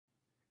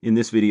In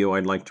this video,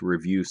 I'd like to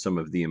review some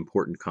of the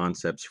important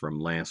concepts from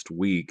last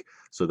week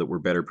so that we're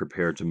better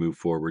prepared to move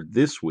forward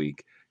this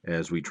week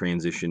as we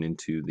transition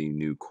into the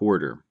new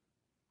quarter.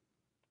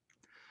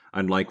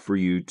 I'd like for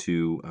you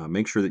to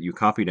make sure that you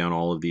copy down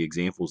all of the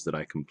examples that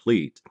I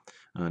complete.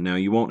 Now,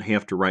 you won't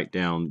have to write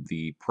down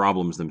the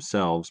problems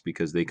themselves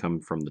because they come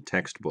from the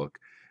textbook,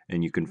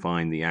 and you can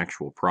find the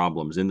actual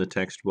problems in the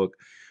textbook,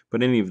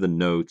 but any of the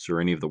notes or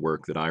any of the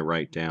work that I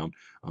write down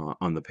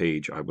on the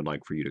page, I would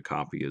like for you to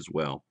copy as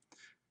well.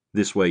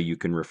 This way you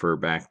can refer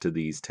back to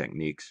these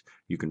techniques.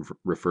 You can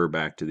refer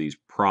back to these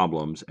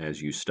problems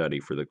as you study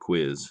for the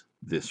quiz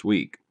this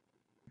week.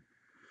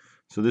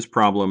 So this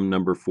problem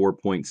number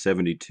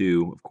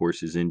 4.72, of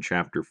course, is in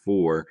chapter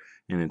 4,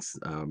 and it's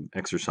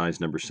exercise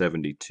number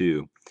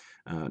 72.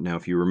 Now,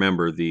 if you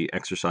remember, the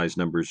exercise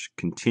numbers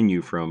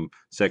continue from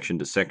section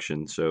to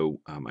section,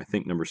 so I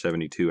think number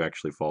 72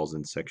 actually falls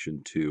in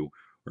section 2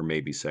 or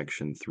maybe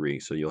section 3,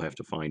 so you'll have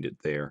to find it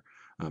there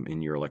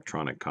in your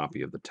electronic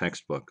copy of the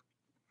textbook.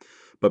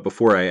 But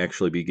before I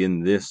actually begin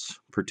this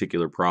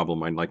particular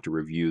problem, I'd like to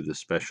review the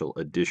special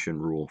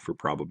addition rule for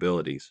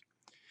probabilities.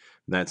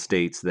 That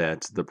states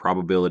that the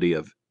probability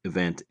of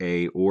event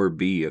A or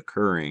B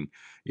occurring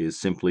is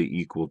simply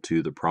equal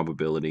to the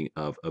probability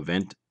of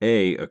event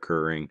A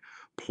occurring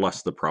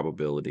plus the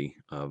probability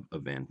of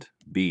event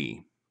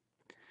B.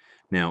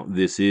 Now,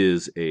 this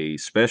is a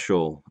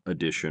special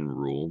addition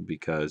rule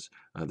because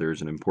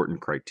there's an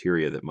important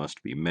criteria that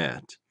must be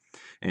met,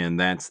 and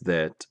that's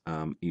that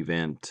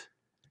event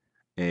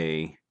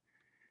A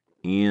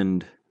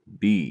and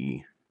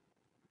B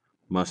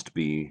must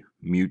be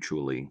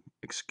mutually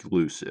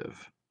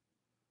exclusive.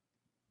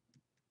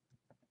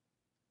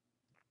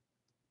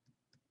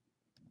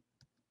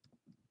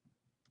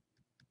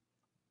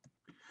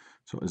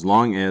 So as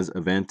long as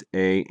event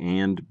A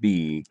and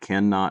B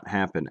cannot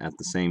happen at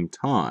the same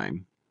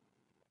time,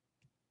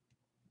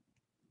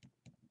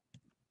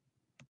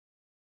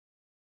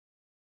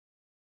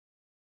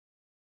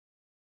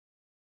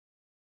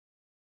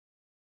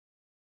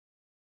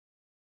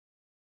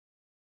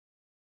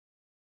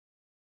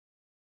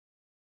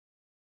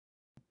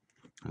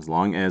 as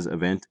long as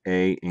event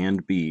A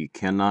and B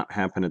cannot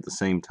happen at the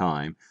same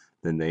time,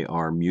 then they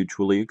are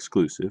mutually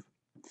exclusive.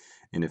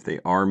 And if they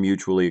are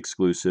mutually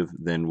exclusive,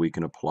 then we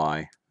can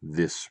apply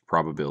this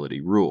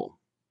probability rule.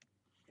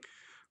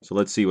 So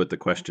let's see what the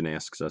question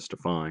asks us to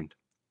find.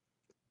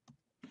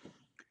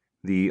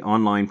 The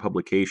online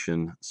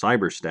publication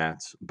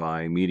Cyberstats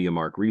by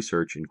MediaMark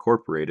Research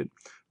Incorporated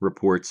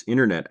reports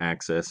internet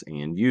access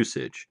and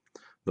usage.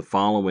 The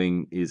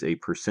following is a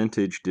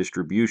percentage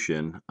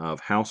distribution of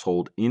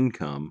household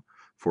income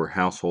for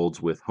households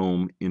with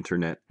home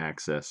internet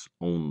access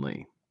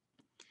only.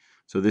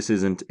 So this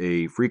isn't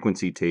a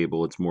frequency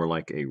table, it's more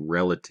like a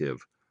relative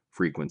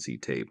frequency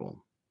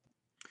table.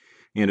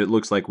 And it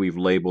looks like we've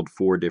labeled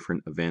 4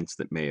 different events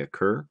that may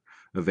occur.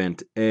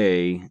 Event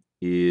A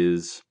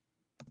is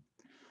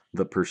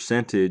the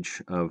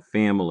percentage of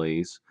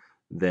families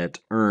that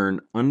earn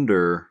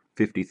under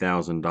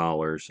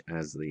 $50,000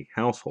 as the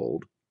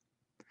household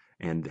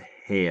and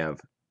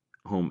have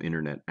home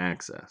internet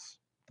access.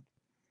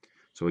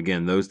 So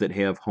again, those that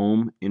have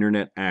home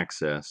internet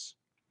access,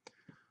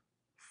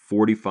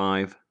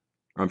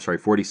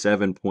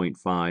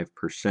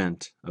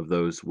 47.5% of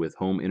those with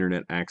home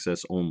internet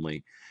access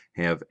only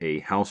have a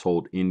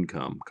household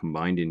income,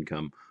 combined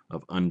income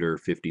of under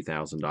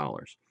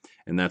 $50,000.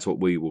 And that's what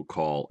we will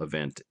call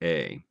event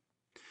A.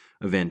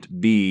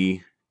 Event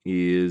B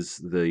is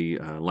the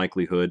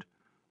likelihood,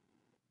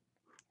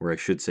 or I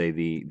should say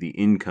the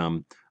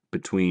income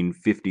between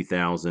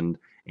 $50,000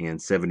 and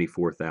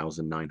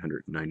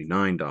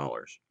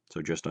 $74,999,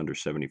 so just under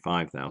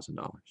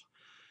 $75,000.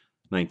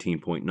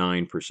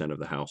 19.9% of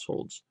the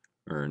households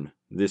earn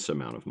this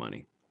amount of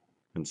money,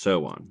 and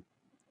so on.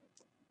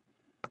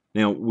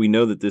 Now, we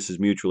know that this is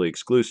mutually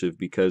exclusive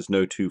because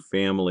no two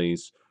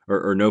families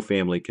or no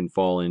family can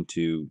fall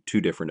into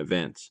 2 different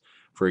events.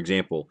 For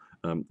example,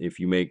 if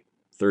you make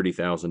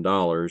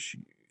 $30,000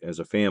 as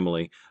a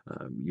family,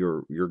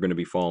 you're going to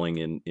be falling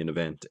in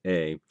event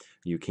A.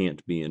 You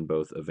can't be in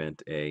both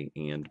event A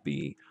and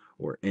B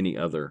or any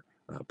other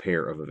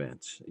pair of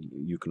events.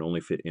 You can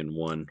only fit in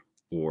one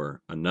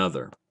or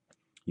another.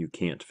 You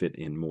can't fit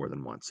in more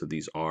than one. So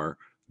these are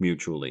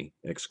mutually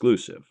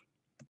exclusive.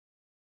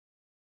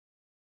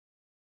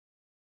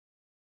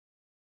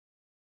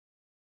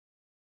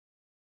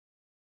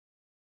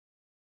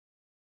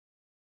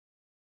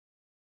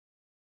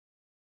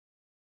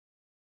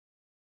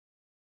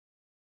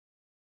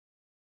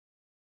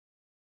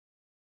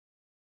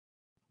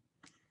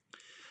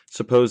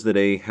 Suppose that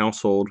a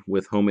household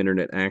with home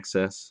internet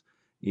access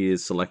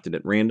is selected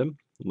at random.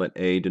 Let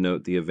A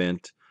denote the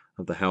event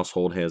of the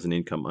household has an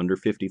income under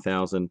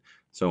 50,000,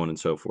 so on and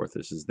so forth.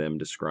 This is them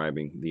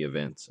describing the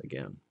events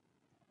again.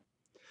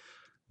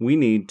 We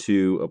need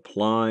to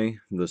apply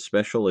the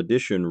special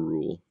addition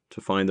rule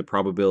to find the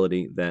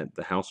probability that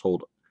the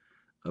household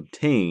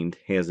obtained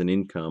has an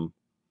income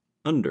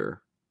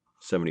under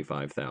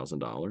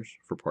 $75,000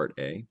 for part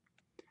A.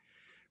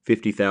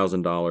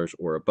 $50,000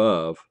 or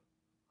above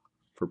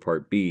for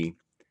Part B,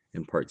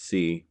 and Part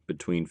C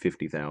between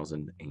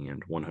 $50,000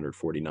 and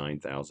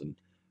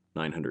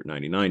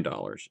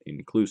 $149,999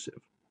 inclusive.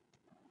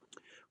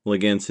 Well,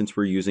 again, since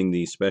we're using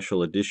the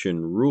special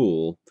addition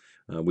rule,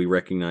 we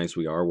recognize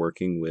we are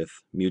working with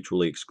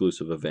mutually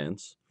exclusive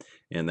events,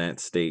 and that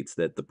states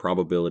that the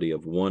probability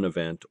of one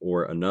event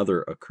or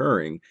another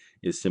occurring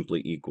is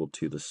simply equal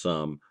to the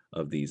sum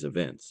of these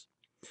events.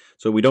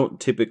 So we don't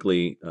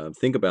typically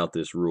think about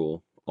this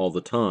rule all the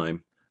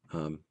time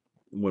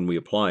when we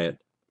apply it.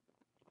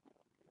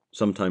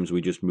 Sometimes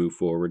we just move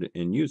forward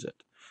and use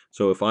it.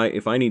 So if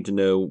I need to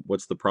know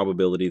what's the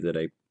probability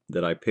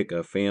that I pick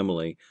a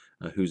family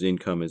whose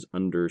income is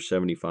under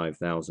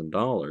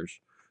 $75,000,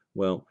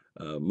 well,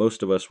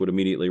 most of us would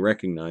immediately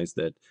recognize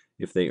that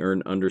if they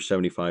earn under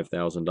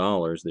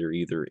 $75,000, they're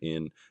either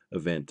in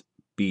event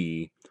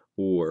B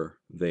or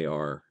they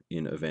are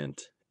in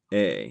event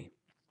A.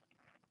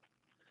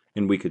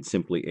 And we could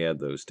simply add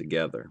those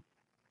together.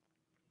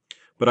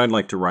 But I'd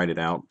like to write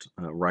out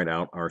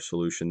our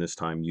solution this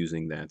time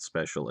using that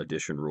special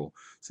addition rule,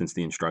 since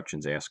the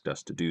instructions asked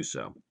us to do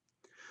so.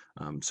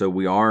 So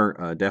we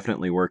are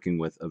definitely working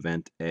with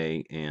event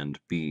A and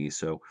B,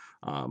 so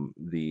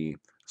the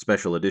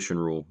special addition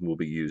rule will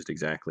be used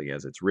exactly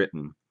as it's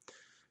written.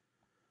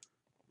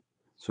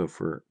 So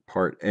for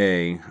part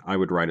A, I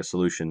would write a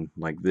solution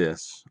like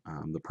this.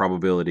 The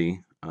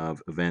probability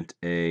of event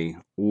A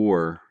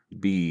or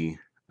B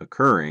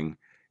occurring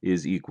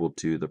is equal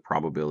to the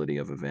probability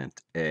of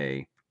event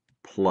A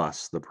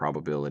plus the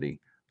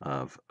probability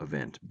of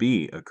event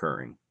B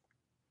occurring.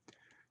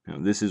 Now,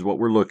 this is what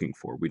we're looking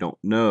for. We don't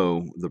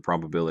know the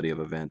probability of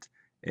event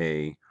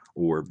A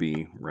or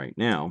B right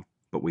now,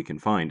 but we can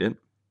find it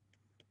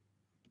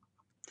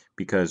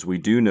because we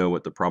do know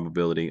what the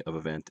probability of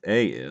event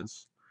A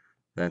is.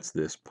 That's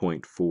this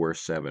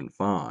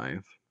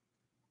 0.475.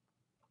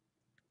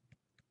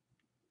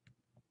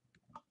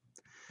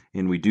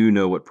 And we do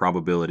know what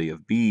probability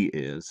of B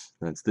is.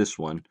 That's this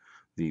one,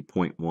 the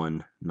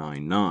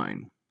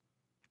 0.199.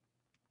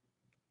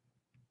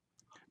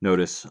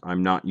 Notice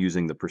I'm not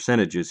using the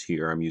percentages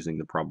here. I'm using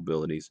the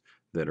probabilities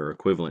that are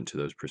equivalent to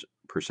those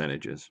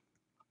percentages.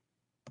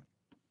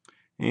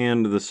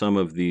 And the sum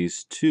of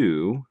these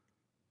two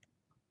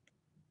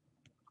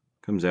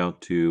comes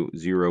out to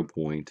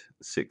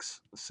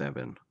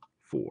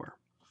 0.674.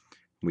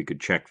 We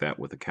could check that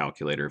with a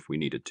calculator if we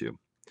needed to.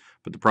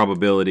 But the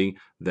probability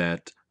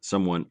that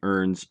someone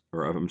earns,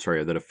 or I'm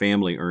sorry, that a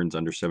family earns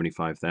under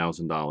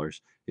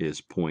 $75,000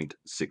 is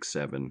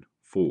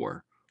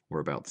 0.674, or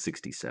about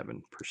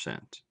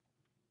 67%.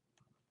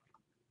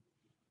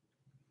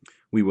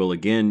 We will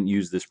again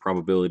use this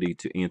probability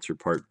to answer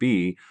part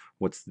B.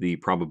 What's the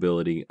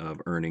probability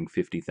of earning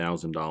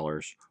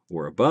 $50,000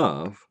 or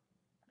above?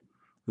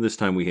 This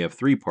time we have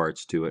 3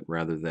 parts to it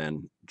rather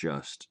than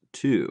just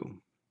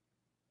 2.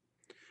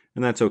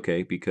 And that's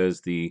okay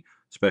because the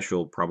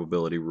special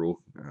probability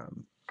rule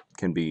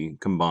can be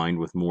combined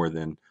with more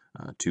than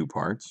 2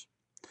 parts.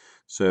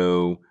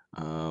 So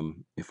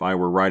if I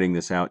were writing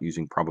this out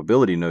using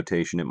probability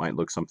notation, it might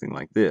look something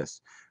like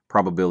this.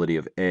 Probability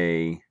of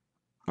A,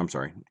 I'm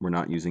sorry, we're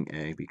not using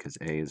A because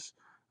A is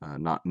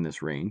not in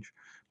this range,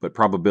 but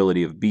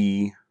probability of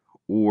B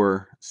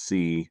or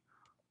C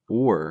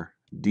or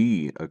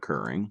D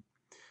occurring,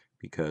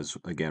 because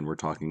again we're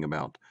talking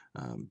about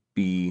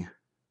B,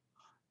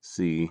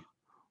 C,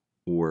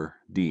 or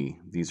D.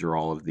 These are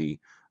all of the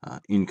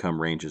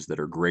income ranges that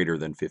are greater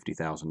than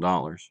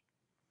 $50,000.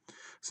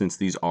 Since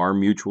these are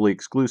mutually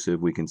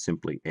exclusive, we can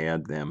simply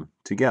add them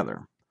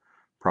together.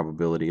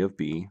 Probability of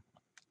B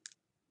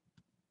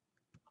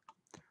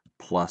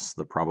plus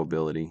the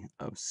probability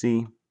of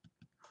C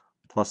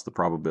plus the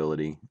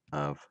probability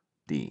of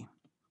D.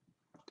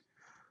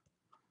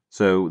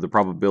 So the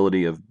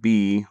probability of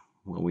B,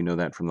 well, we know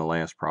that from the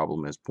last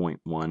problem, is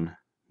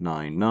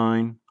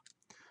 0.199.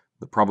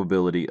 The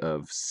probability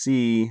of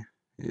C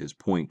is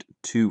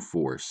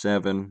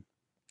 0.247.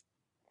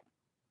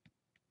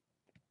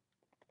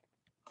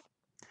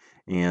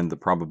 And the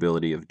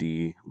probability of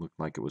D looked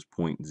like it was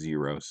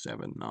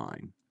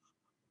 0.079.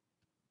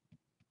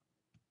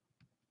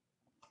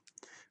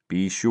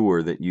 Be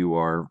sure that you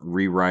are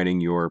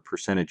rewriting your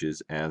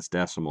percentages as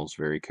decimals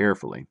very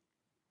carefully.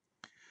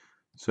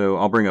 So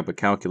I'll bring up a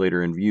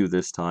calculator in view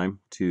this time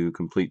to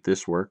complete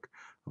this work.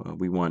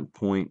 We want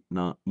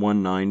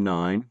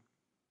 0.199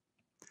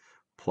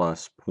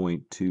 plus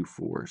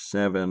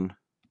 0.247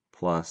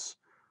 plus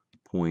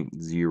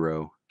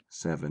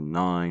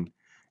 0.079,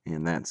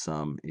 and that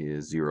sum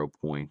is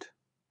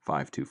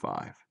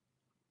 0.525.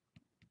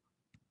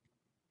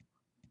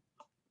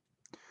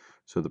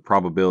 So the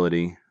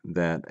probability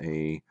that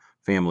a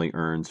family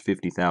earns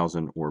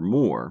 $50,000 or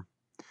more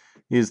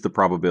is the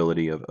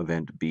probability of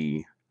event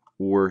B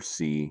or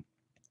C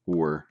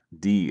or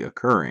D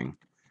occurring,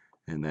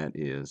 and that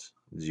is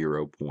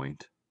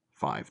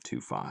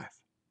 0.525.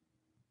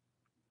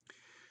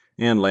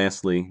 And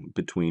lastly,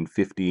 between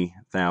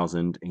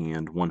 50,000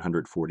 and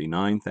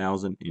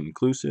 149,000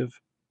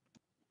 inclusive,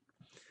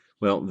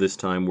 Well, this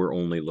time we're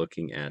only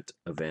looking at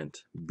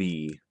event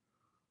B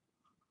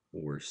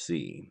or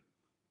C.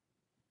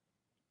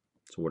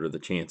 So what are the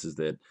chances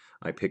that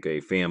I pick a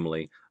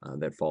family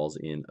that falls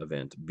in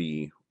event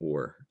B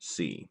or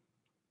C?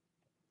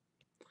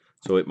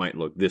 So it might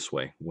look this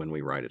way when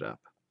we write it up.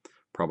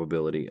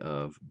 Probability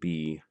of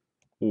B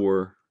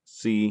or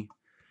C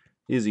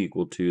is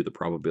equal to the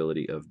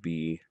probability of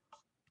B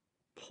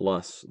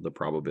plus the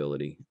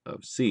probability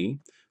of C,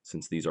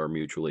 since these are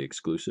mutually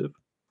exclusive.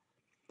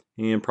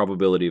 And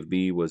probability of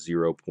B was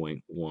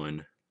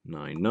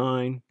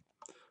 0.199.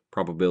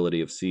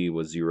 Probability of C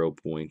was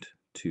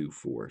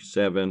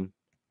 0.247.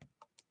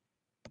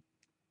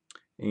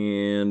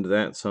 And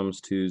that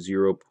sums to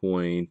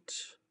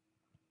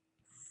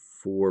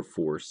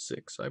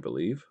 0.446, I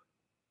believe.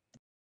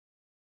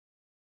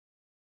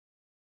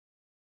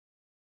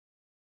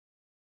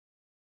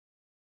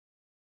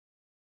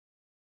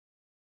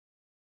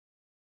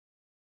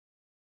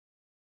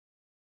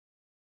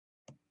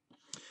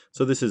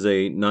 So this is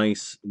a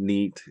nice,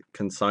 neat,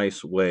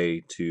 concise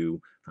way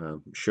to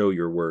show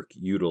your work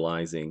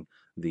utilizing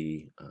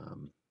the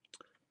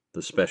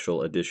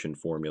special addition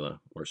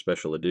formula or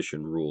special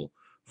addition rule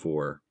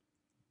for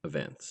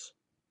events,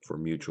 for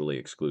mutually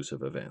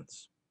exclusive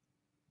events.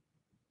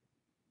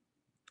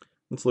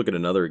 Let's look at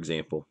another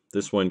example.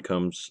 This one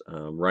comes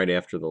right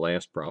after the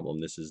last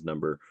problem. This is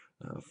number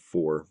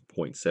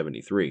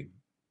 4.73.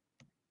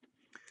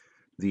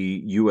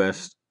 The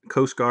U.S.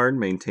 Coast Guard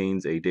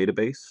maintains a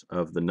database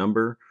of the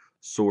number,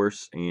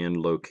 source, and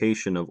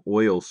location of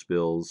oil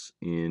spills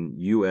in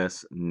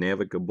U.S.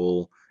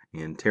 navigable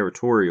and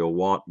territorial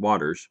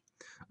waters.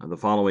 The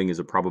following is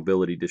a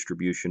probability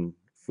distribution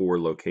for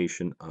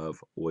location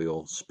of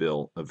oil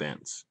spill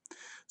events.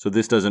 So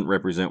this doesn't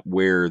represent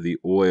where the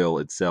oil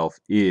itself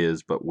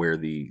is, but where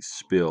the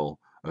spill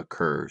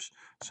occurs.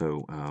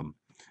 So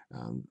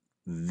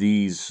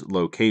these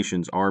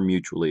locations are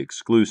mutually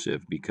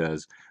exclusive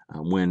because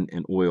when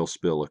an oil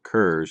spill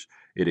occurs,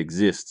 it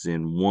exists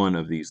in one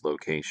of these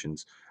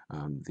locations.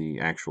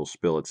 The actual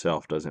spill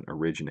itself doesn't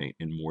originate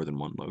in more than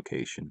one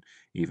location,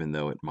 even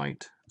though it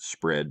might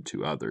spread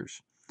to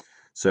others.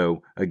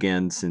 So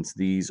again, since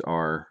these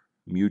are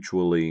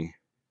mutually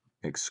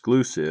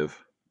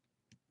exclusive,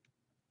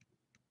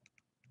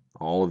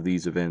 all of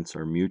these events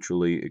are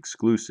mutually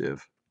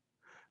exclusive,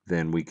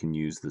 then we can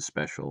use the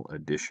special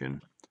addition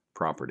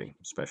property,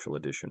 special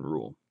addition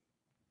rule.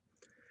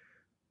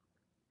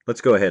 Let's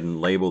go ahead and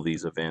label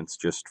these events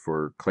just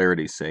for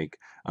clarity's sake.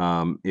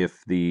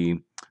 If the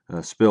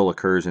spill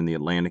occurs in the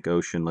Atlantic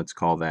Ocean, let's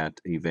call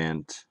that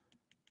event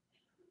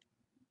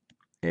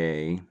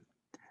A.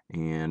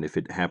 And if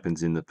it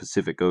happens in the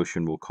Pacific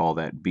Ocean, we'll call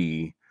that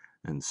B,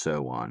 and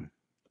so on.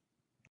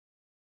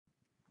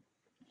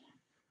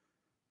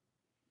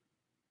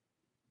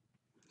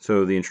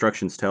 So the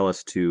instructions tell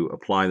us to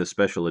apply the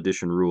special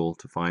addition rule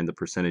to find the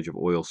percentage of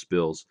oil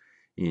spills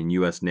in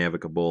U.S.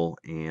 navigable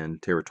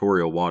and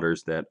territorial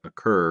waters that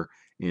occur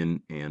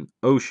in an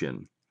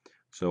ocean.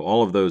 So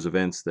all of those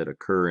events that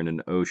occur in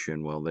an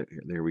ocean, well,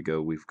 there we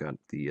go. We've got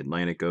the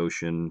Atlantic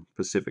Ocean,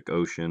 Pacific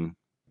Ocean,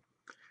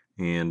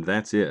 and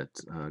that's it.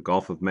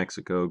 Gulf of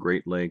Mexico,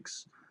 Great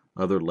Lakes,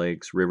 other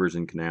lakes, rivers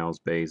and canals,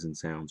 bays and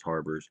sounds,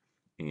 harbors,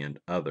 and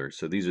others.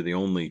 So these are the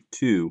only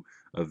two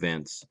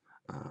events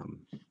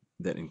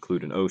that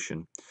include an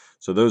ocean.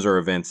 So those are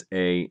events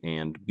A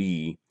and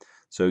B.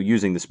 So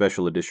using the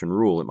special addition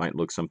rule, it might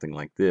look something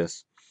like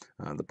this.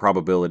 The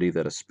probability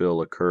that a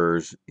spill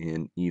occurs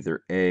in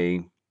either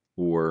A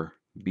or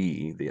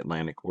B, the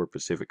Atlantic or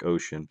Pacific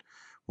Ocean,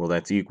 well,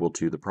 that's equal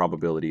to the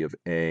probability of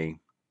A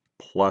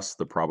plus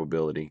the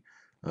probability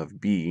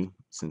of B,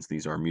 since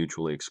these are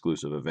mutually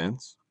exclusive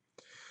events.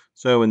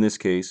 So in this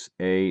case,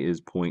 A is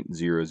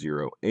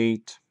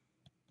 0.008,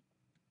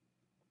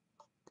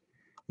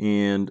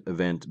 and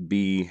event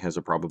B has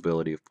a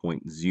probability of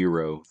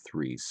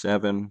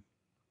 0.037.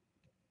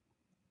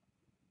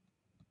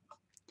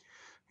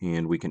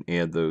 And we can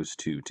add those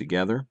two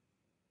together,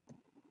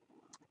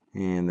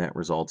 and that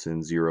results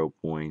in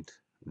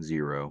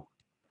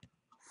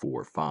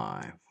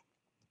 0.045.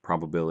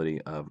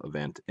 Probability of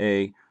event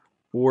A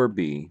or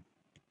B,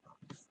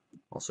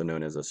 also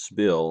known as a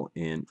spill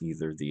in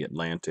either the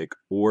Atlantic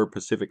or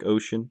Pacific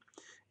Ocean,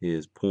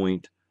 is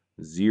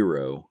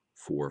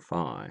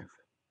 0.045,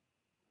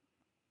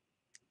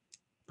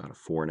 about a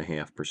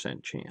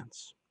 4.5%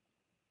 chance.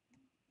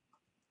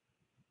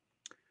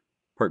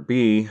 Part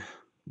B,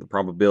 the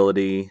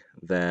probability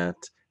that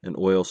an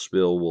oil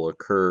spill will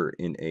occur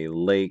in a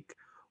lake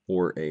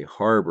or a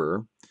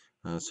harbor.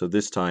 So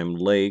this time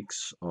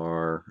lakes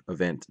are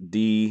event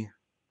D,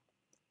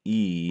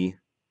 E,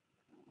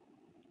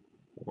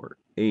 or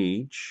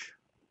H.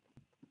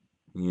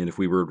 And if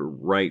we were to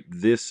write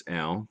this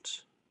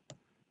out, it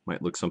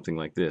might look something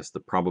like this.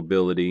 The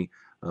probability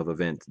of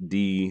event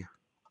D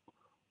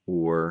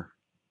or,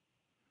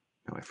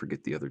 now I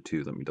forget the other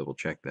two, let me double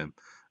check them.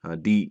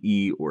 D,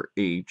 E, or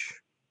H.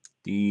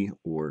 D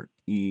or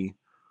E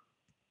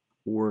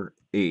or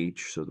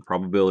H. So the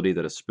probability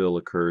that a spill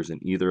occurs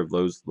in either of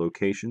those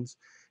locations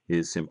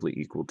is simply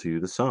equal to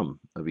the sum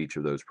of each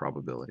of those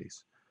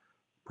probabilities.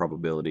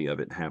 Probability of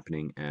it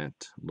happening at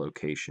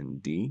location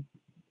D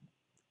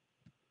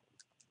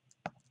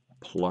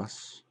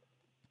plus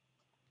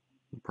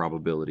the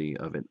probability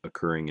of it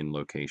occurring in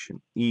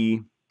location E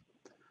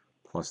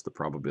plus the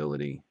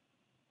probability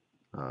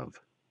of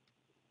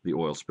the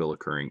oil spill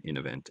occurring in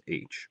event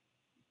H.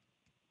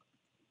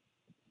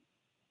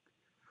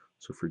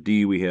 So for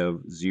D we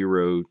have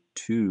 0,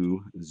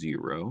 2,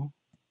 0.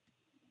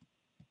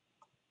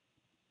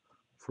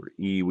 For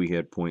E we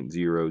had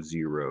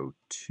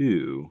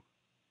 0.002.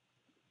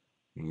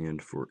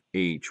 And for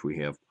H we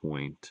have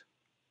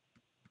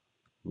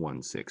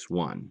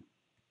 0.161.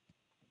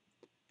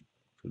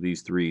 So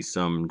these three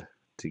summed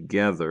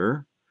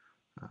together,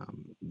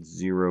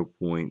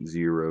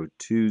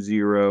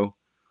 0.020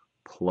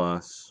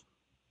 plus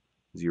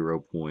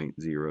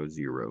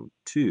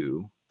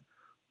 0.002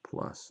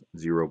 plus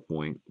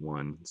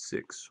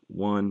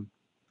 0.161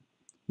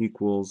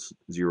 equals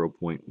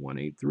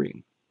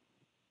 0.183.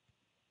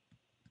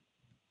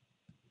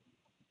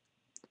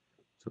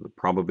 So the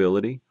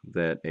probability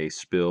that a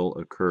spill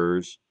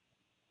occurs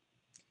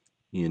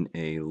in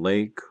a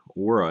lake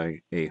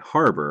or a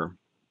harbor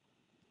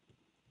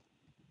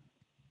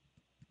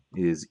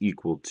is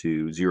equal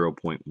to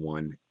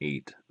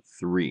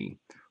 0.183,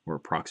 or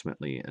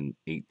approximately an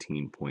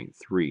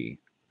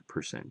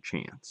 18.3%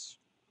 chance.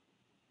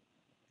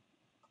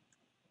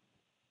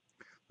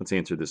 Let's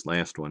answer this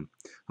last one.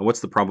 What's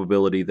the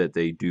probability that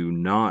they do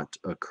not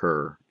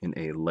occur in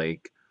a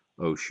lake,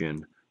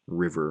 ocean,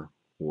 river,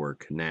 or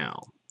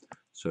canal?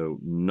 So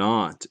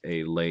not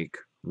a lake,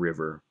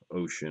 river,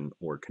 ocean,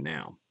 or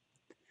canal.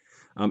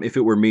 If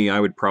it were me, I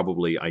would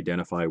probably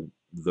identify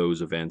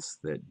those events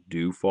that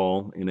do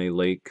fall in a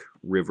lake,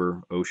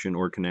 river, ocean,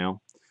 or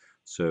canal.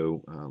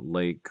 So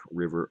lake,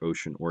 river,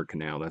 ocean, or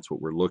canal, that's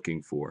what we're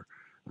looking for.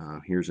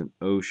 Here's an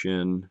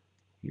ocean,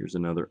 here's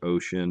another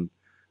ocean,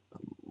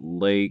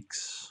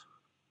 lakes,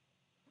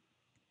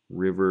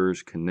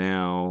 rivers,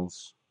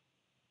 canals.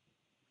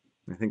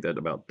 I think that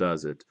about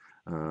does it.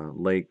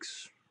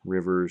 Lakes,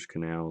 rivers,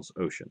 canals,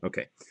 ocean.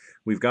 Okay,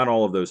 we've got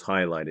all of those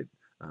highlighted.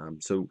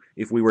 So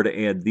if we were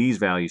to add these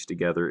values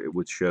together, it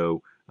would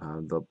show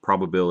the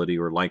probability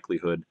or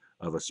likelihood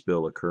of a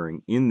spill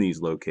occurring in these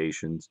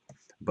locations,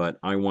 but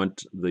I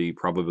want the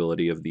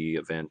probability of the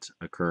event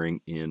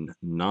occurring in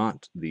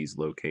not these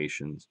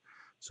locations.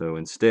 So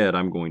instead,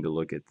 I'm going to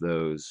look at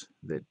those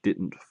that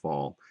didn't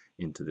fall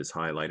into this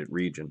highlighted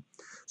region.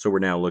 So we're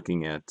now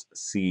looking at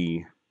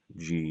C,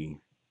 G,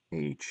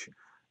 H,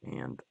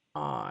 and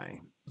I.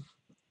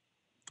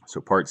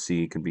 So part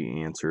C can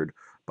be answered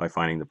by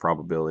finding the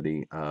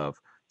probability of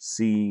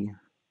C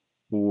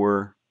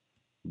or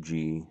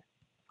G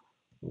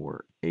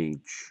or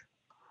H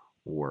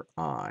or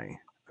I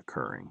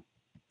occurring.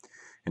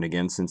 And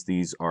again, since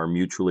these are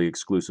mutually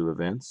exclusive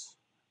events,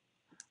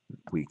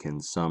 we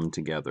can sum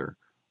together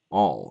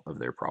all of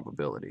their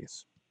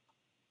probabilities.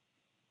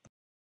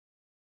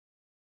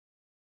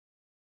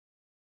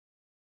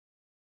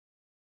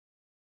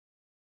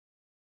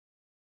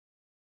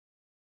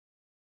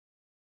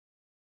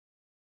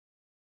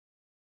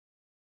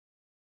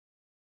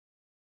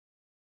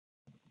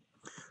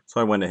 So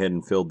I went ahead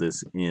and filled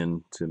this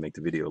in to make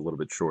the video a little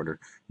bit shorter.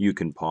 You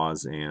can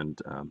pause and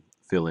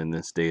fill in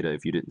this data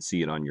if you didn't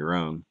see it on your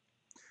own.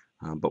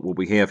 But what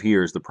we have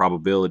here is the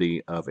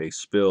probability of a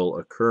spill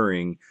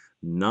occurring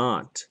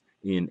not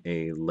in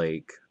a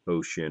lake,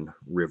 ocean,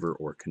 river,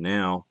 or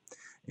canal,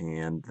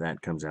 and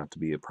that comes out to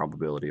be a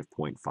probability of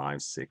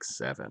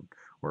 0.567,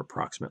 or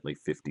approximately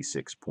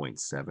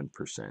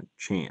 56.7%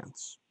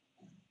 chance.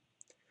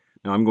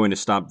 Now I'm going to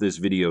stop this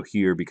video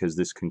here because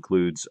this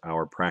concludes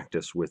our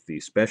practice with the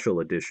special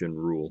edition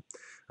rule.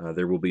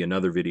 There will be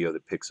another video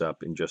that picks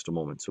up in just a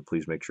moment, so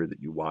please make sure that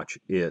you watch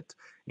it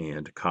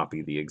and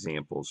copy the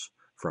examples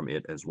from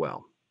it as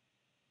well.